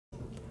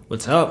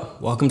What's up?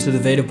 Welcome to the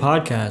Vative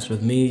podcast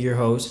with me, your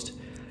host,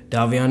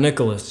 diavion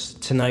Nicolas.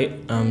 Tonight,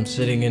 I'm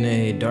sitting in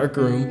a dark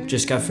room.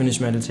 Just got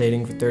finished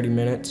meditating for 30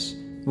 minutes.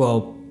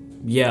 Well,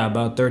 yeah,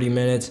 about 30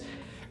 minutes.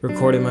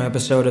 Recorded my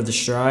episode of The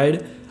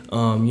Stride,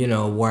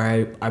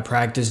 where I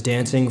practiced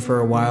dancing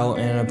for a while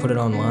and I put it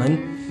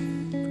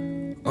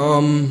online.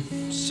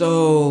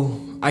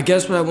 So I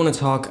guess what I want to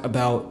talk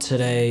about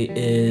today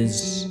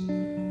is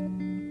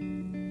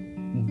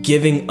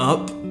giving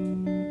up,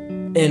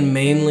 and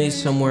mainly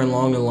somewhere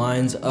along the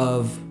lines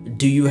of,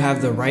 do you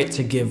have the right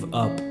to give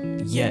up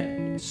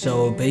yet?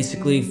 So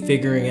basically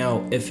figuring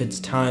out if it's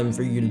time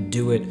for you to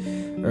do it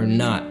or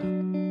not.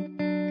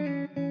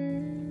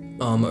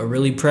 A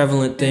really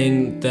prevalent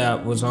thing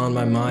that was on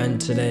my mind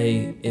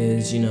today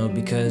is,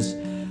 because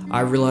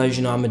I realize,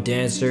 I'm a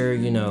dancer,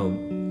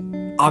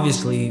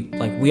 obviously,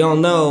 like we all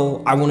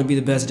know, I want to be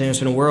the best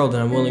dancer in the world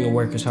and I'm willing to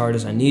work as hard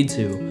as I need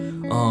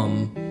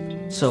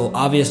to. So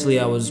obviously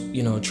I was,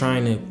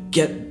 trying to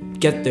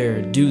get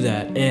there, do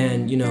that,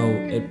 and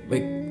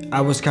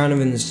I was kind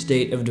of in the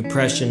state of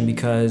depression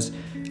because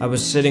I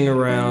was sitting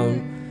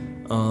around.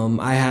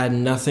 I had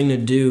nothing to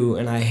do,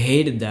 and I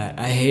hated that.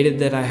 I hated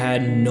that I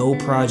had no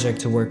project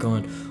to work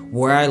on.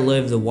 Where I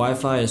live, the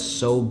Wi-Fi is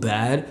so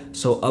bad,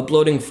 so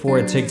uploading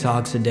 4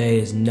 TikToks a day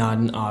is not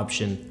an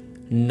option.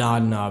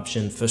 Not an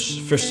option for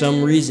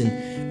some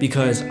reason,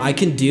 because I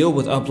can deal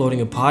with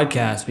uploading a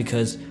podcast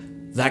because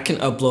that can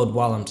upload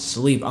while I'm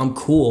asleep. I'm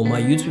cool.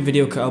 My YouTube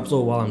video can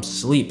upload while I'm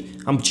asleep.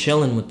 I'm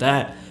chilling with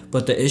that.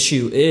 But the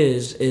issue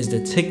is the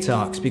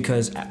TikToks,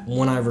 because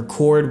when I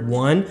record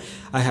one,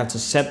 I have to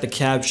set the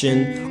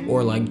caption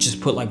or just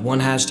put one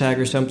hashtag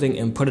or something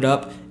and put it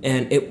up,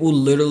 and it will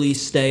literally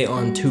stay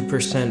on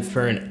 2%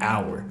 for an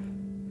hour.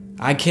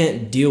 I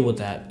can't deal with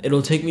that.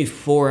 It'll take me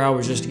 4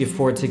 hours just to get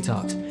 4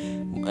 TikToks.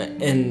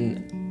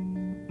 And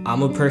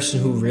I'm a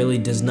person who really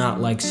does not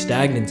like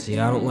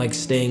stagnancy. I don't like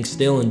staying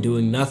still and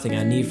doing nothing.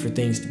 I need for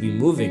things to be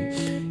moving,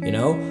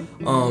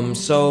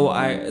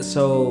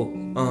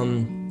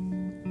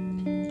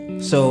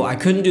 So I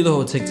couldn't do the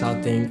whole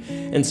TikTok thing,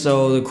 and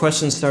so the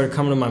questions started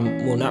coming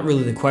to not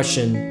really the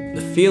question,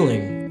 the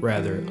feeling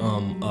rather,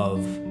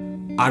 of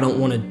I don't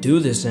want to do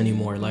this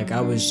anymore. Like,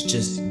 I was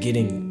just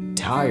getting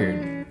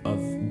tired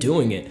of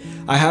doing it.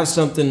 I have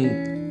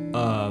something,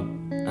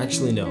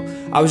 actually no,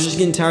 I was just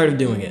getting tired of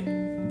doing it,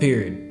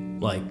 period.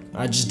 Like,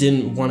 I just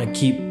didn't want to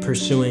keep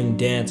pursuing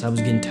dance. I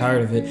was getting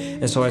tired of it,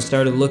 and so I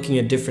started looking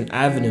at different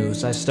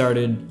avenues. I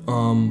started,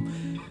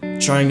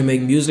 trying to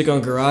make music on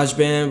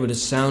GarageBand, but it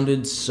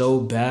sounded so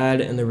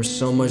bad and there was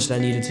so much that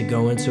needed to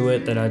go into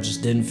it that I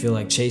just didn't feel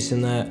like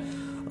chasing that.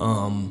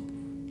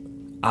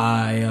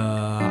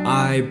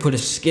 I put a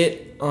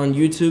skit on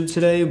YouTube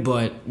today,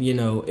 but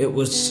it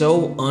was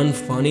so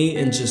unfunny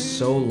and just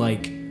so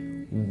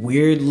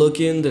weird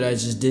looking that I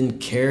just didn't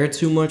care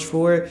too much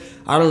for it.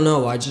 I don't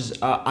know, I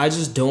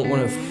just don't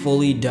want to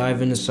fully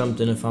dive into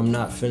something if I'm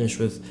not finished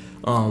with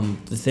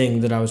the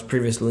thing that I was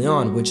previously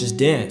on, which is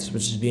dance,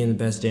 which is being the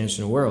best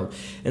dancer in the world.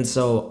 And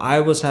so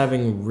I was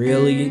having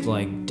really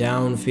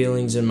down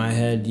feelings in my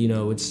head. It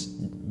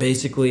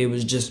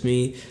was just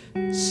me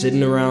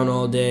sitting around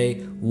all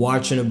day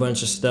watching a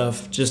bunch of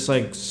stuff, just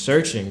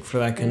searching for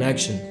that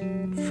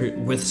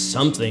connection with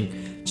something,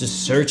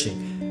 just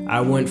searching.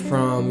 I went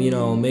from,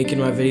 making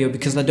my video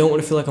because I don't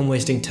want to feel like I'm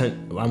wasting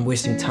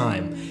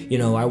time.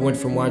 I went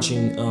from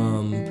watching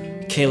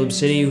Caleb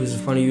City, who's a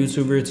funny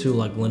YouTuber, to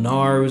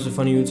Lenar, who's a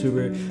funny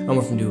YouTuber. I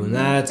went from doing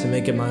that to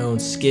making my own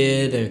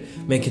skit or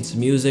making some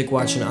music,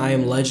 watching I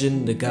Am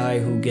Legend, the guy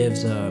who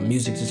gives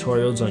music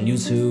tutorials on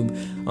YouTube.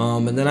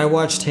 And then I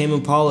watched Tame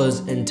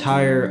Impala's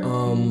entire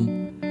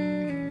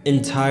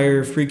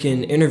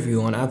freaking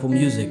interview on Apple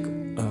Music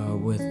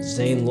with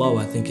Zane Lowe,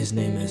 I think his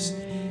name is.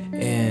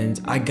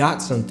 And I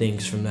got some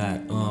things from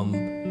that.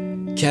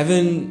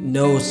 Kevin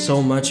knows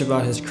so much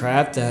about his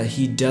craft that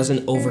he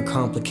doesn't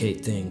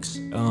overcomplicate things.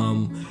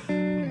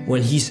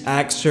 When he's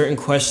asked certain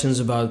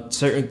questions about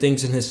certain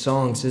things in his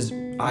songs, his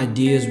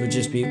ideas would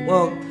just be,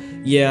 well,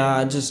 yeah,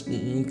 I just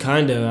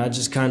kind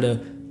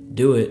of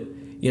do it,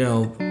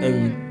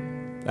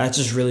 and that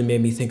just really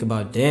made me think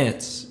about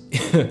dance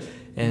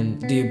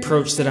and the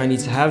approach that I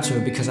need to have to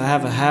it, because I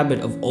have a habit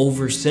of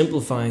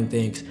oversimplifying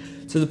things.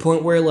 To the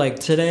point where,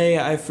 today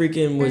I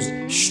freaking was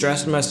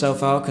stressing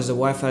myself out because the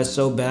Wi-Fi is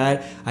so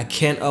bad. I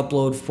can't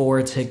upload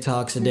 4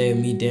 TikToks a day of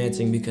me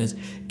dancing because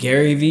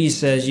Gary Vee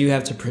says you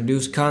have to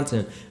produce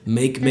content.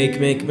 Make.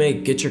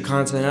 Get your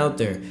content out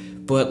there.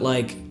 But,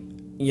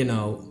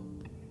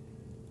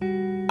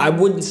 I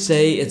wouldn't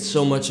say it's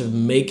so much of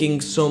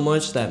making so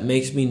much that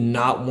makes me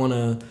not want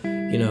to,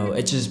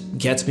 it just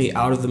gets me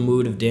out of the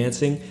mood of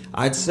dancing.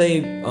 I'd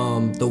say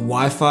the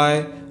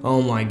Wi-Fi, oh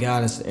my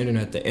god, it's the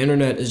internet. The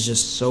internet is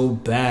just so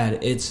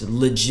bad. It's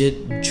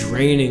legit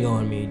draining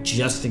on me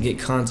just to get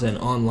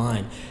content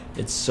online.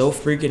 It's so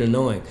freaking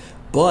annoying.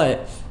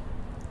 But,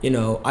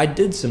 I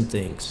did some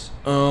things.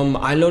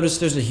 I noticed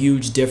there's a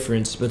huge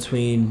difference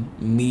between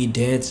me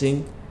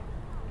dancing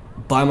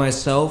by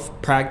myself,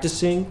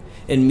 practicing,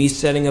 and me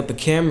setting up a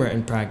camera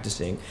and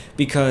practicing.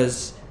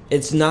 Because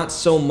it's not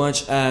so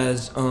much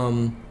as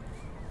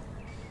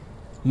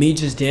me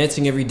just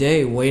dancing every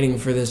day waiting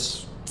for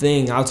this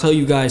thing. I'll tell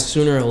you guys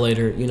sooner or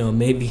later, you know,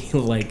 maybe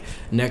like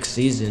next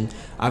season,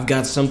 I've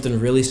got something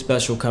really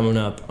special coming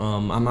up.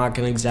 I'm not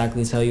gonna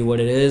exactly tell you what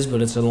it is,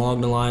 but it's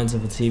along the lines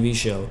of a TV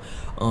show.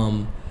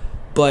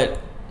 But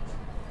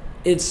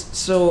it's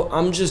so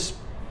I'm just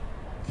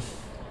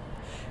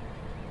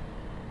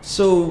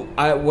so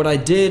what I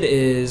did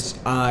is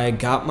I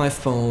got my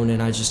phone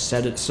and I just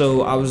set it.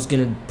 So I was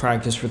gonna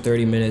practice for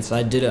 30 minutes.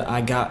 I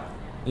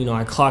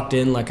clocked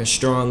in like a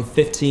strong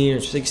 15 or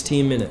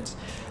 16 minutes.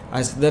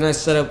 Then I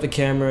set up the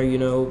camera, you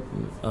know,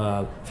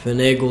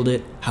 finagled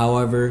it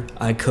however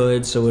I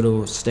could so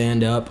it'll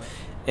stand up,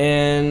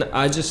 and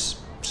I just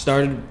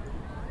started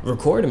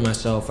recording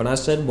myself, and I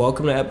said,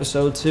 welcome to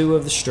episode 2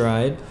 of The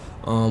Stride.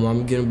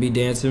 I'm gonna be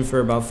dancing for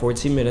about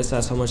 14 minutes.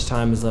 That's how much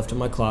time is left on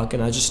my clock,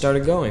 and I just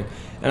started going.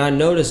 And I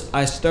noticed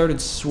I started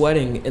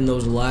sweating in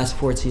those last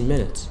 14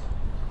 minutes.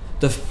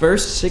 The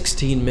first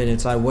 16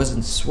 minutes I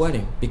wasn't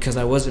sweating because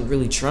I wasn't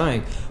really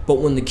trying. But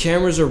when the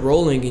cameras are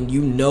rolling and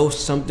you know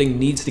something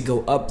needs to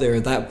go up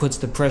there, that puts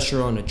the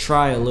pressure on to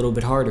try a little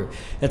bit harder.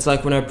 It's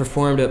like when I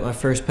performed at my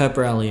first pep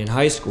rally in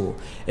high school,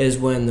 is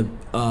when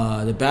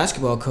the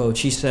basketball coach,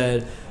 he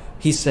said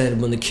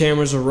when the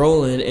cameras are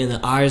rolling and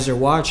the eyes are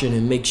watching,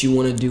 it makes you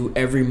want to do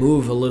every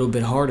move a little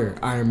bit harder.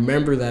 I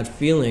remember that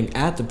feeling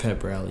at the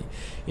pep rally,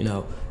 you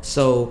know.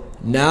 So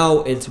now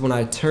it's when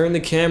I turn the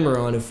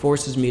camera on, it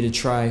forces me to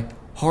try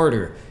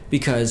harder,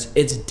 because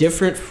it's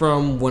different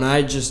from when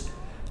I just,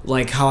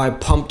 like how I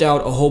pumped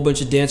out a whole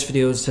bunch of dance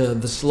videos to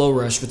the Slow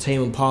Rush for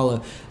Tame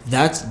Impala.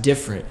 That's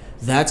different.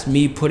 That's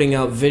me putting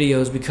out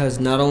videos because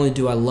not only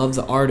do I love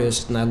the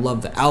artist and I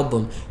love the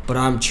album, but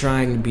I'm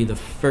trying to be the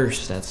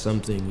first at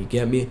something, you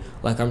get me?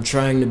 Like I'm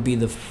trying to be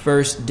the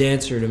first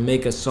dancer to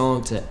make a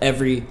song to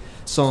every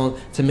song,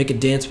 to make a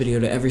dance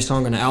video to every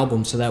song on the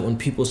album, so that when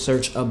people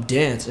search up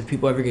dance, if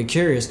people ever get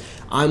curious,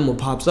 I'm what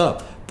pops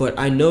up. But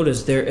I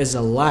noticed there is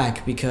a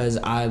lack because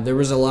there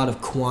was a lot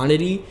of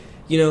quantity,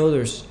 you know,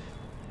 there's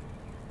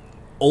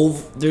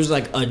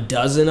like a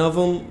dozen of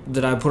them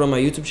that I put on my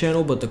YouTube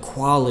channel, but the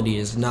quality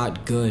is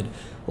not good.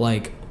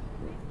 Like,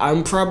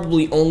 I'm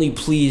probably only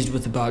pleased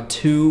with about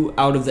 2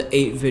 out of the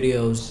 8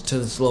 videos to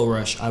the Slow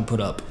Rush I put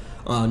up.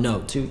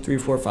 No, 2, 3,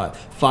 4, 5.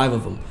 5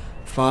 of them.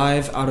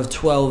 5 out of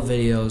 12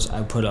 videos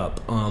I put up.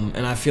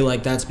 And I feel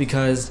like that's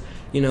because,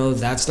 you know,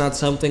 that's not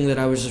something that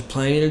I was just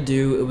planning to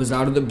do. It was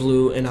out of the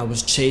blue, and I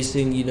was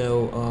chasing, you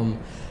know,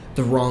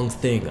 the wrong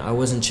thing. I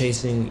wasn't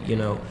chasing, you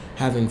know,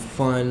 having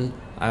fun.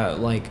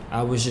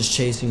 I was just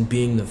chasing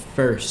being the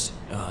first,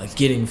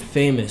 getting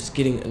famous,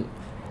 getting,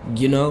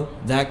 you know,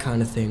 that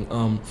kind of thing.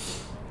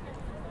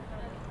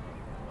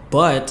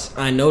 But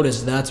I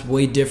noticed that's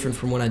way different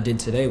from what I did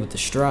today with The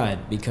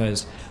Stride,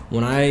 because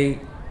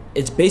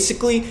it's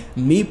basically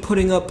me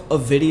putting up a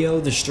video,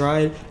 The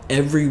Stride,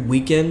 every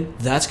weekend.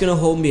 That's gonna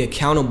hold me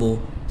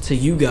accountable to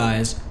you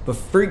guys, but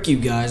freak you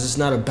guys, it's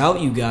not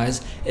about you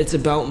guys, it's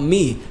about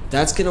me.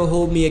 That's gonna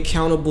hold me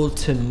accountable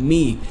to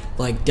me.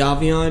 Like,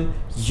 Davion,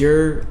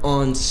 you're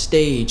on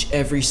stage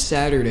every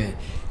Saturday.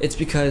 It's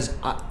because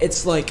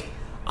it's like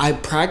I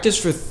practice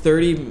for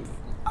 30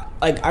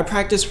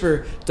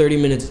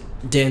 minutes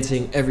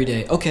dancing every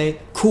day. Okay,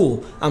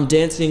 cool, I'm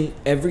dancing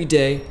every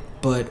day,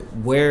 but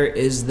where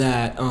is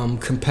that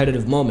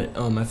competitive moment?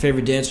 My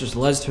favorite dancers, the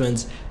Les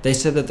Twins, they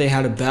said that they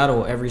had a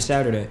battle every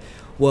Saturday.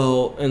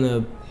 Well, in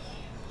the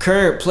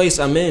current place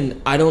I'm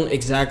in, I don't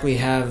exactly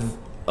have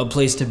a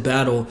place to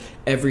battle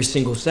every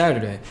single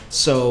Saturday.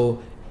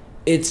 So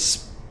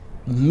it's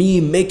me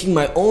making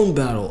my own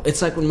battle.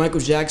 It's like when Michael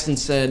Jackson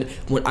said,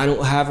 when I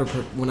don't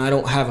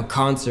have a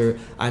concert,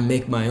 I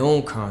make my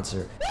own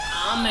concert.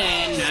 Oh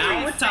man,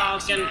 now we're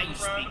talking. Now you're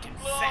speaking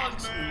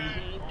facts.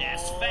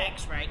 That's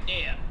facts right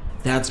there.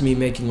 That's me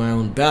making my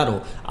own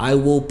battle. I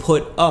will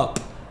put up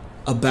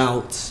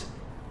about,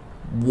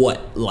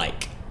 what,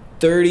 like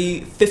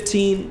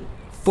 14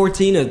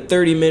 or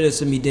 30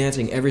 minutes of me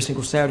dancing every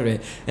single Saturday.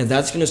 And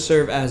that's going to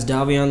serve as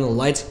Davion, the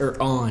lights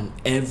are on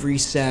every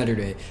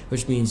Saturday,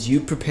 which means you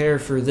prepare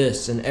for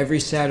this, and every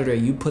Saturday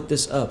you put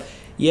this up.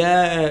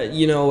 Yeah,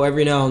 you know,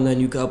 every now and then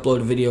you can upload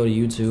a video to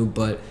YouTube,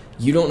 but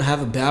you don't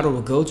have a battle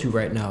to go to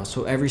right now.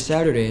 So every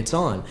Saturday it's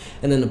on.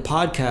 And then the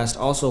podcast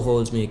also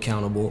holds me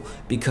accountable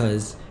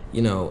because,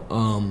 you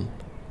know,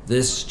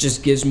 this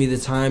just gives me the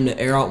time to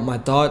air out my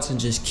thoughts and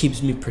just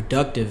keeps me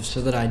productive so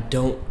that I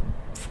don't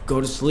go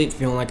to sleep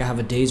feeling like I have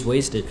a day's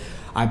wasted.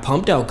 I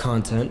pumped out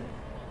content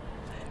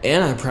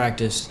and I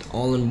practiced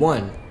all in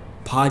one.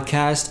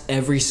 Podcast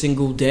every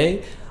single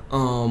day,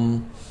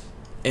 and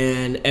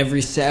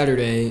every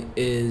Saturday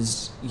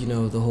is, you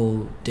know, the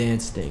whole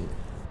dance thing.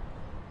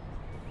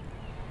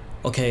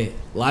 Okay,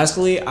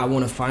 lastly, I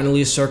want to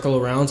finally circle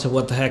around to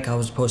what the heck I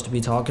was supposed to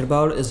be talking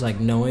about, is like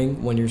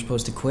knowing when you're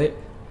supposed to quit.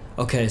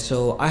 Okay,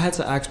 so I had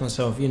to ask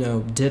myself, you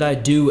know, did I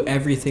do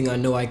everything I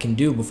know I can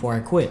do before I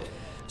quit?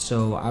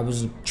 So I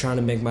was trying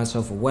to make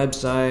myself a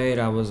website.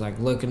 I was like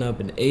looking up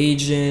an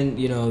agent,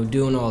 you know,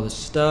 doing all this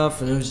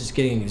stuff, and it was just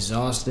getting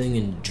exhausting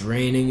and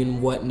draining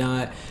and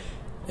whatnot.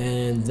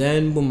 And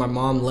then when my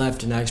mom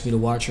left and asked me to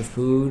watch her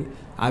food,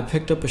 I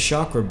picked up a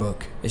chakra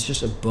book. It's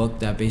just a book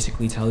that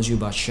basically tells you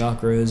about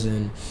chakras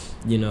and,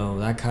 you know,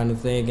 that kind of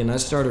thing. And I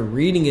started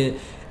reading it,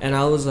 and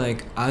I was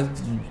like,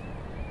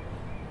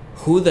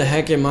 who the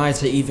heck am I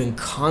to even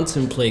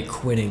contemplate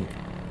quitting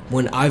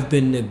when I've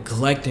been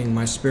neglecting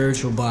my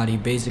spiritual body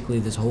basically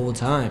this whole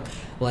time?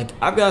 Like,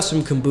 I've got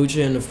some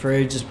kombucha in the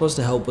fridge. It's supposed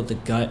to help with the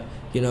gut,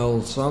 you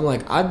know? So I'm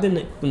like, I've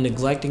been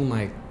neglecting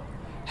my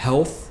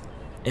health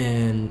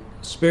and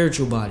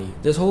spiritual body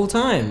this whole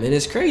time. And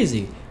it's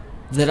crazy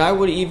that I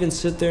would even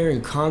sit there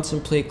and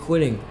contemplate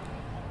quitting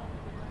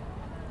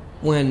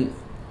when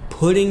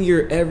putting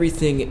your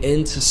everything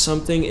into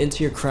something,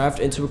 into your craft,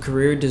 into a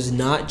career does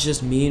not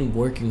just mean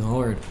working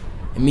hard.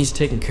 It means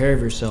taking care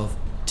of yourself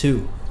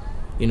too,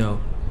 you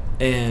know.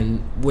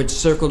 And which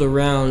circled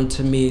around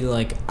to me,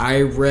 like,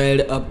 I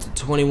read up to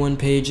 21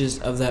 pages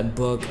of that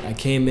book. I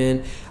came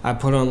in, I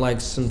put on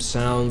like some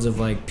sounds of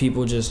like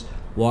people just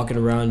walking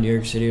around New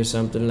York City or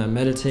something, and I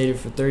meditated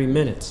for 30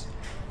 minutes.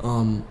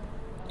 You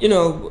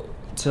know,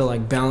 to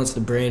like balance the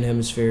brain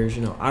hemispheres.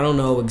 You know, I don't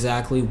know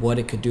exactly what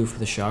it could do for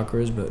the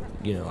chakras, but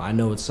you know, I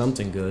know it's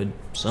something good,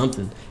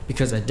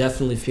 because I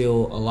definitely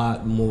feel a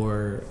lot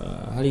more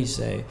how do you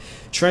say,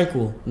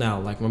 tranquil now.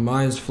 Like, my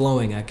mind's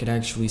flowing, I could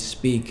actually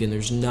speak, and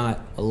there's not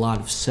a lot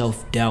of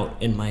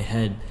self-doubt in my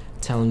head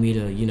telling me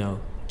to, you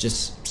know,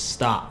 just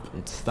stop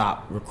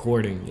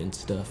recording and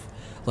stuff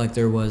like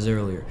there was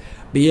earlier.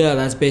 But yeah,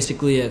 that's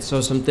basically it.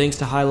 So some things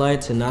to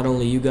highlight to not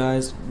only you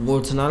guys,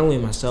 well, to not only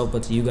myself,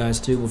 but to you guys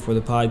too before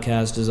the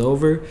podcast is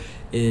over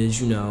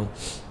is, you know,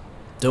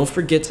 don't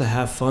forget to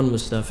have fun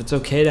with stuff. It's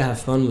okay to have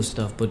fun with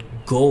stuff, but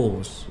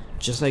goals,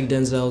 just like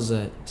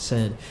Denzel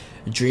said,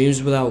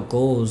 dreams without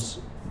goals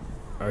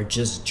are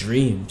just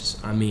dreams.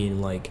 I mean,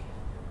 like,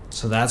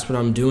 so that's what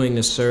I'm doing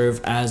to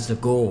serve as the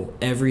goal.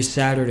 Every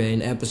Saturday,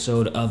 an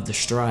episode of The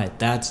Stride.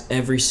 That's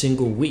every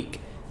single week.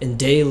 And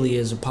daily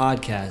is a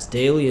podcast.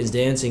 Daily is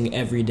dancing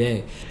every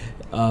day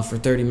for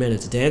 30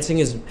 minutes.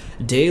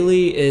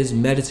 Daily is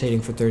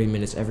meditating for 30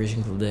 minutes every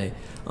single day.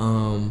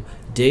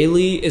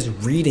 Daily is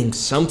reading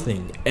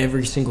something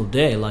every single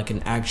day, like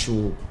an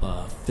actual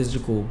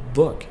physical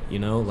book, you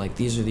know? Like,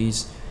 these are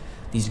these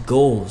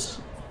goals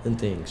and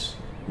things.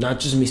 Not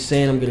just me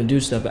saying I'm going to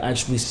do stuff, but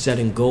actually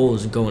setting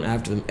goals and going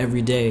after them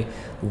every day,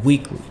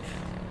 weekly.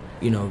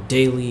 You know,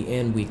 daily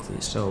and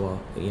weekly.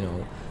 So, you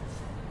know,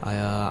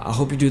 I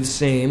hope you do the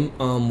same,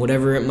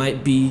 whatever it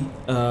might be.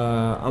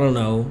 I don't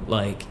know,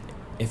 like,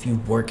 if you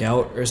work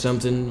out or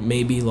something,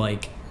 maybe,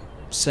 like,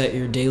 set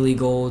your daily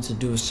goal to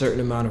do a certain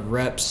amount of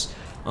reps.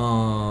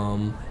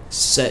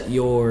 Set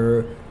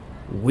your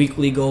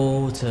weekly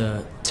goal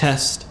to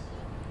test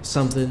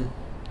something.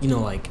 You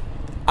know, like,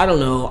 I don't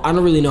know. I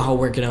don't really know how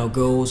working out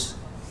goes.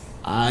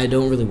 I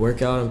don't really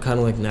work out. I'm kind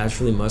of, like,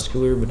 naturally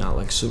muscular, but not,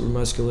 like, super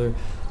muscular.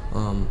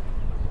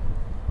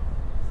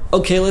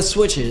 Okay, let's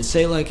switch it.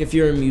 Say, like, if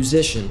you're a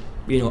musician,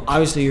 you know,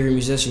 obviously you're a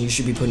musician, you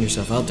should be putting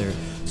yourself out there.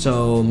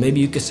 So maybe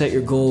you could set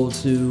your goal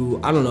to,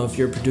 I don't know, if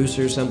you're a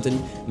producer or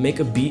something, make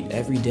a beat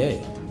every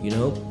day, you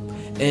know?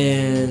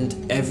 And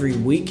every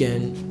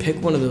weekend,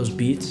 pick one of those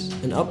beats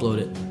and upload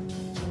it.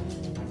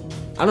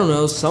 I don't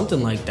know,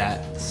 something like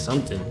that.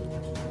 Something.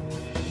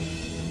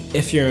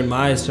 If you're in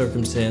my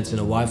circumstance and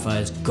a Wi-Fi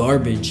is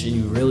garbage and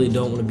you really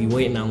don't want to be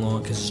waiting that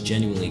long because it's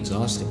genuinely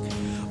exhausting.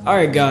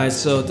 Alright guys,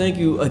 so thank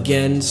you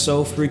again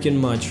so freaking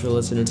much for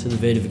listening to the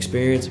Vative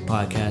Experience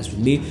podcast with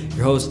me,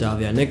 your host,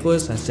 diavion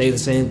Nicolas. I say the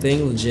same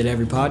thing legit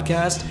every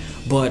podcast,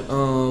 but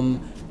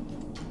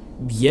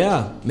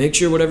yeah, make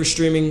sure whatever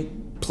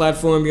streaming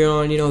platform you're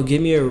on, you know,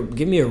 give me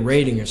a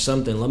rating or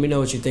something. Let me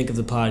know what you think of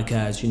the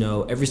podcast. You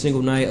know, every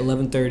single night,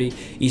 11:30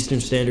 Eastern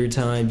Standard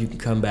Time, you can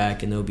come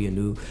back and there'll be a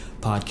new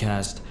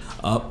podcast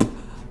up,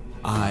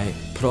 I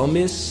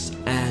promise.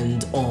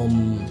 And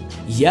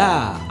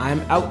yeah, I'm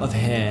out of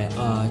here.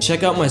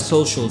 Check out my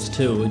socials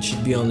too. It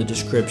should be on the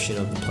description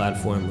of the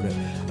platform,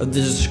 the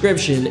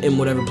description in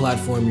whatever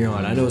platform you're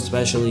on. I know,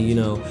 especially, you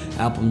know,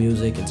 Apple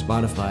Music and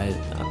Spotify,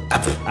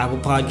 Apple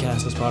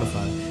Podcasts and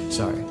Spotify.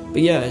 Sorry,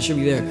 but yeah, it should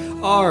be there.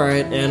 All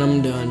right, and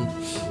I'm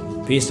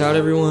done. Peace out,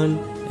 everyone,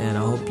 and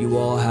I hope you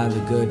all have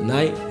a good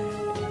night.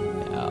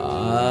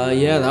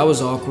 Yeah, that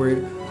was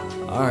awkward.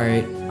 All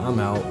right, I'm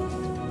out.